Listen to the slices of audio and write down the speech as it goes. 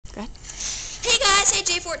guys, hey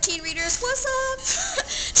J14 readers, what's up?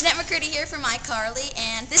 Jennette McCurdy here from iCarly,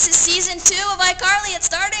 and this is season 2 of iCarly. It's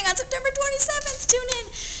starting on September 27th. Tune in.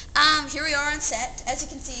 Here we are on set. As you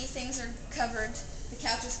can see, things are covered. The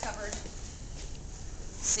couch is covered.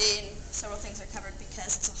 See, several things are covered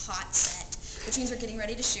because it's a hot set, which means we're getting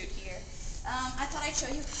ready to shoot here. I thought I'd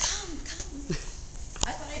show you. Come.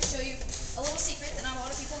 I thought I'd show you a little secret that not a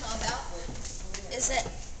lot of people know about. Is that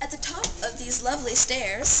at the top of these lovely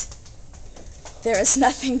stairs, there is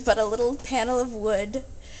nothing but a little panel of wood.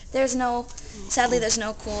 Sadly there's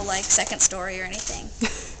no cool like second story or anything.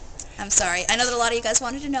 I'm sorry. I know that a lot of you guys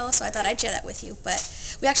wanted to know, so I thought I'd share that with you. But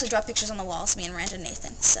we actually draw pictures on the walls, me and Miranda and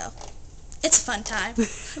Nathan, so it's a fun time.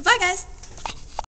 Bye guys!